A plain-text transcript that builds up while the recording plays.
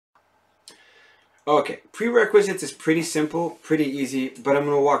Okay, prerequisites is pretty simple, pretty easy, but I'm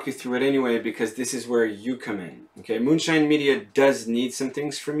going to walk you through it anyway because this is where you come in. Okay, Moonshine Media does need some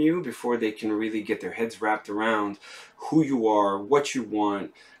things from you before they can really get their heads wrapped around who you are, what you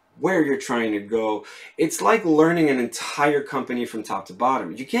want, where you're trying to go. It's like learning an entire company from top to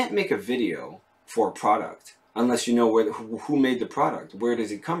bottom. You can't make a video for a product unless you know who made the product. Where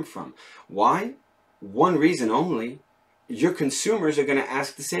does it come from? Why? One reason only. Your consumers are going to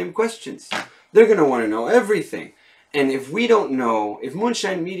ask the same questions. They're going to want to know everything. And if we don't know, if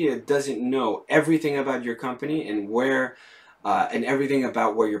Moonshine Media doesn't know everything about your company and and everything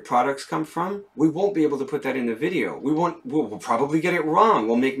about where your products come from, we won't be able to put that in the video. We'll probably get it wrong.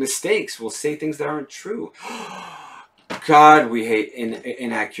 We'll make mistakes. We'll say things that aren't true. God, we hate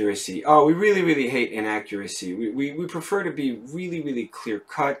inaccuracy. Oh, we really, really hate inaccuracy. We prefer to be really, really clear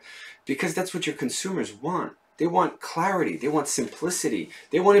cut because that's what your consumers want. They want clarity. They want simplicity.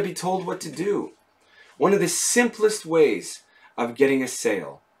 They want to be told what to do. One of the simplest ways of getting a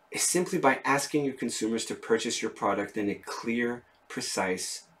sale is simply by asking your consumers to purchase your product in a clear,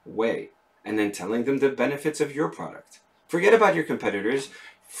 precise way, and then telling them the benefits of your product. Forget about your competitors.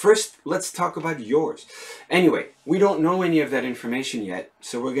 First, let's talk about yours. Anyway, we don't know any of that information yet,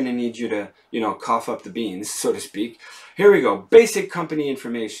 so we're going to need you to, cough up the beans, so to speak. Here we go. Basic company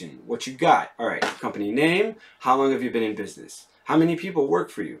information. What you got? All right. Company name. How long have you been in business? How many people work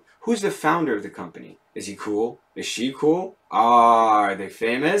for you? Who's the founder of the company? Is he cool? Is she cool? Are they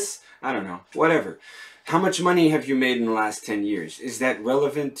famous? I don't know. Whatever. How much money have you made in the last 10 years? Is that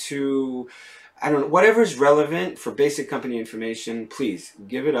relevant to... I don't know, whatever's relevant for basic company information, please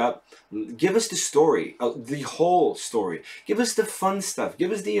give it up. Give us the story, the whole story. Give us the fun stuff.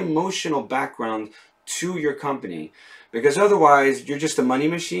 Give us the emotional background to your company, because otherwise you're just a money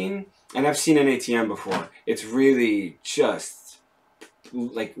machine. And I've seen an ATM before. It's really just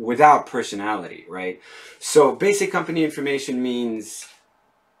like without personality, right? So basic company information means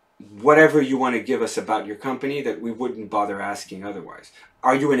whatever you want to give us about your company that we wouldn't bother asking otherwise.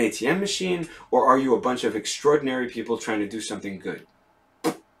 Are you an ATM machine, or are you a bunch of extraordinary people trying to do something good?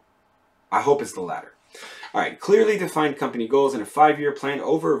 I hope it's the latter. All right, clearly defined company goals and a 5-year plan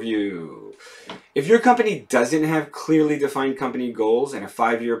overview. If your company doesn't have clearly defined company goals and a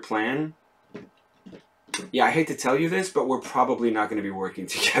 5-year plan, yeah, I hate to tell you this, but we're probably not going to be working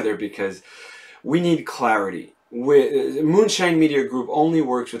together because we need clarity. Moonshine Media Group only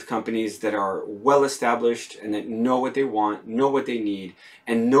works with companies that are well established and that know what they want, know what they need,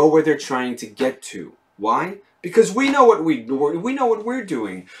 and know where they're trying to get to. Why? Because we know what we're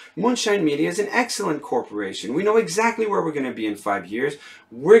doing. Moonshine Media is an excellent corporation. We know exactly where we're going to be in 5 years.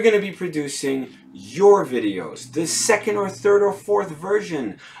 We're going to be producing your videos, the second or third or fourth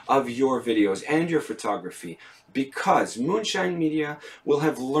version of your videos and your photography. Because Moonshine Media will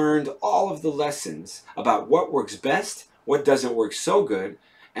have learned all of the lessons about what works best, what doesn't work so good,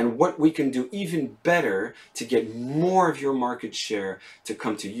 and what we can do even better to get more of your market share to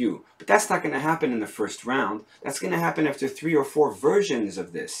come to you. But that's not going to happen in the first round. That's going to happen after 3 or 4 versions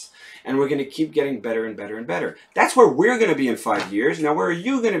of this. And we're going to keep getting better and better and better. That's where we're going to be in 5 years. Now, where are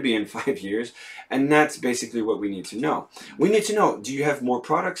you going to be in 5 years? And that's basically what we need to know. We need to know, do you have more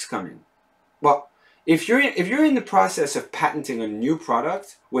products coming? Well, if you're in the process of patenting a new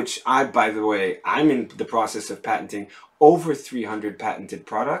product, which by the way, I'm in the process of patenting over 300 patented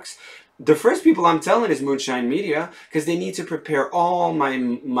products, the first people I'm telling is Moonshine Media, because they need to prepare all my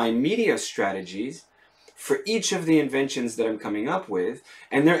media strategies for each of the inventions that I'm coming up with,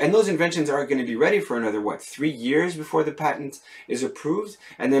 and those inventions are going to be ready for another 3 years before the patent is approved,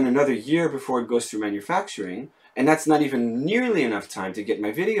 and then another year before it goes through manufacturing. And that's not even nearly enough time to get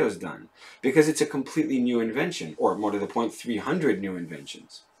my videos done because it's a completely new invention, or more to the point, 300 new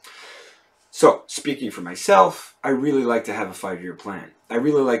inventions. So speaking for myself, I really like to have a 5-year plan. I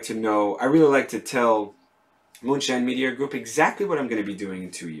really like to tell Moonshine Media Group exactly what I'm going to be doing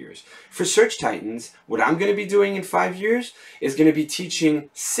in 2 years. For Search Titans, what I'm going to be doing in 5 years is going to be teaching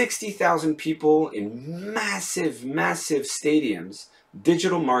 60,000 people in massive, massive stadiums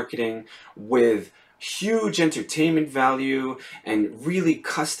digital marketing with huge entertainment value and really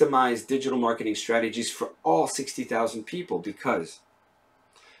customized digital marketing strategies for all 60,000 people, because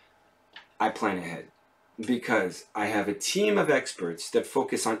I plan ahead, because I have a team of experts that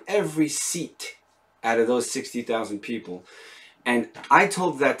focus on every seat out of those 60,000 people. And I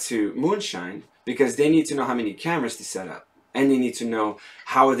told that to Moonshine because they need to know how many cameras to set up. And they need to know,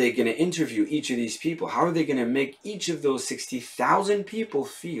 how are they going to interview each of these people? How are they going to make each of those 60,000 people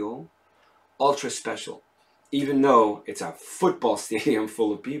feel ultra special, even though it's a football stadium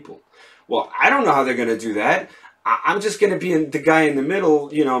full of people? Well, I don't know how they're going to do that. I'm just going to be the guy in the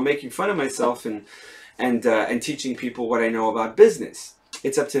middle, you know, making fun of myself and teaching people what I know about business.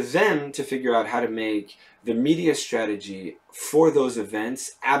 It's up to them to figure out how to make the media strategy for those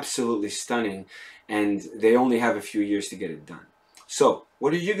events absolutely stunning, and they only have a few years to get it done. So,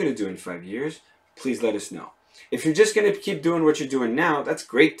 what are you going to do in 5 years? Please let us know. If you're just going to keep doing what you're doing now, that's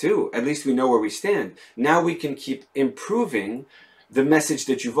great too. At least we know where we stand. Now we can keep improving the message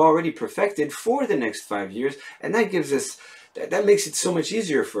that you've already perfected for the next 5 years, and that gives us that makes it so much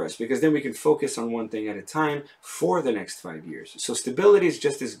easier for us, because then we can focus on one thing at a time for the next 5 years. So stability is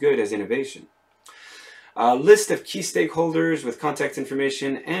just as good as innovation. A list of key stakeholders with contact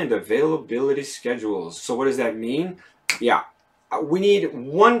information and availability schedules. So what does that mean? Yeah, we need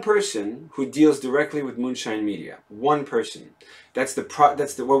one person who deals directly with Moonshine Media. One person. That's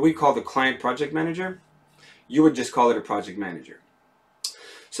what we call the client project manager. You would just call it a project manager.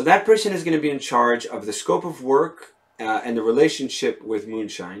 So that person is going to be in charge of the scope of work and the relationship with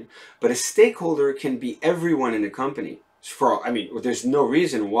Moonshine. But a stakeholder can be everyone in the company. There's no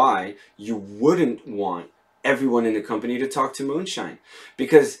reason why you wouldn't want everyone in the company to talk to Moonshine,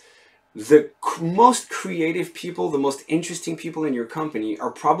 because the most creative people, the most interesting people in your company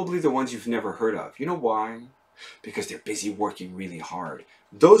are probably the ones you've never heard of. You know why? Because they're busy working really hard.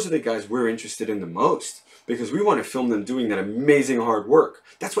 Those are the guys we're interested in the most, because we want to film them doing that amazing hard work.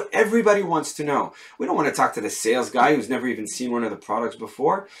 That's what everybody wants to know. We don't want to talk to the sales guy who's never even seen one of the products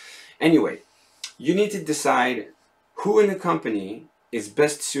before. Anyway, you need to decide who in the company is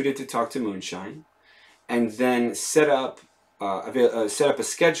best suited to talk to Moonshine, and then set up a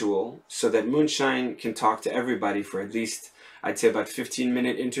schedule so that Moonshine can talk to everybody for at least, I'd say, about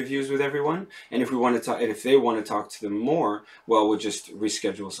 15-minute interviews with everyone. And if they want to talk to them more, well, we'll just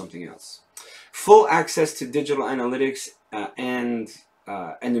reschedule something else. Full access to digital analytics and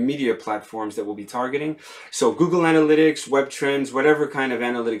the media platforms that we'll be targeting. So Google Analytics, Web Trends, whatever kind of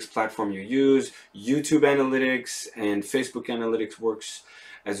analytics platform you use, YouTube Analytics and Facebook Analytics works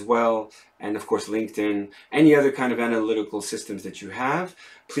as well, and of course LinkedIn, any other kind of analytical systems that you have.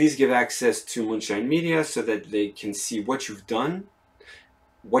 Please give access to Moonshine Media so that they can see what you've done,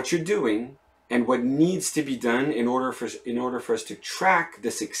 what you're doing, and what needs to be done in order for us to track the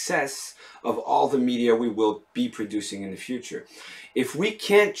success of all the media we will be producing in the future. If we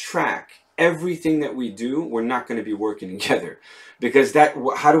can't track everything that we do, we're not going to be working together, because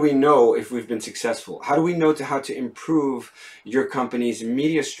how do we know if we've been successful? How do we know how to improve your company's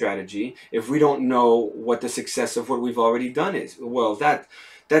media strategy if we don't know what the success of what we've already done is? Well,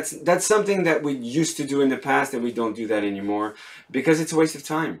 that's something that we used to do in the past, and we don't do that anymore because it's a waste of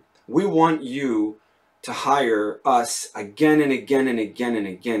time. We want you to hire us again and again and again and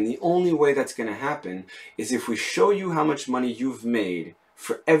again. The only way that's going to happen is if we show you how much money you've made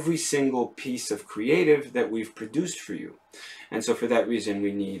for every single piece of creative that we've produced for you. And so for that reason,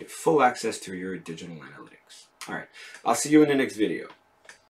 we need full access to your digital analytics. All right, I'll see you in the next video.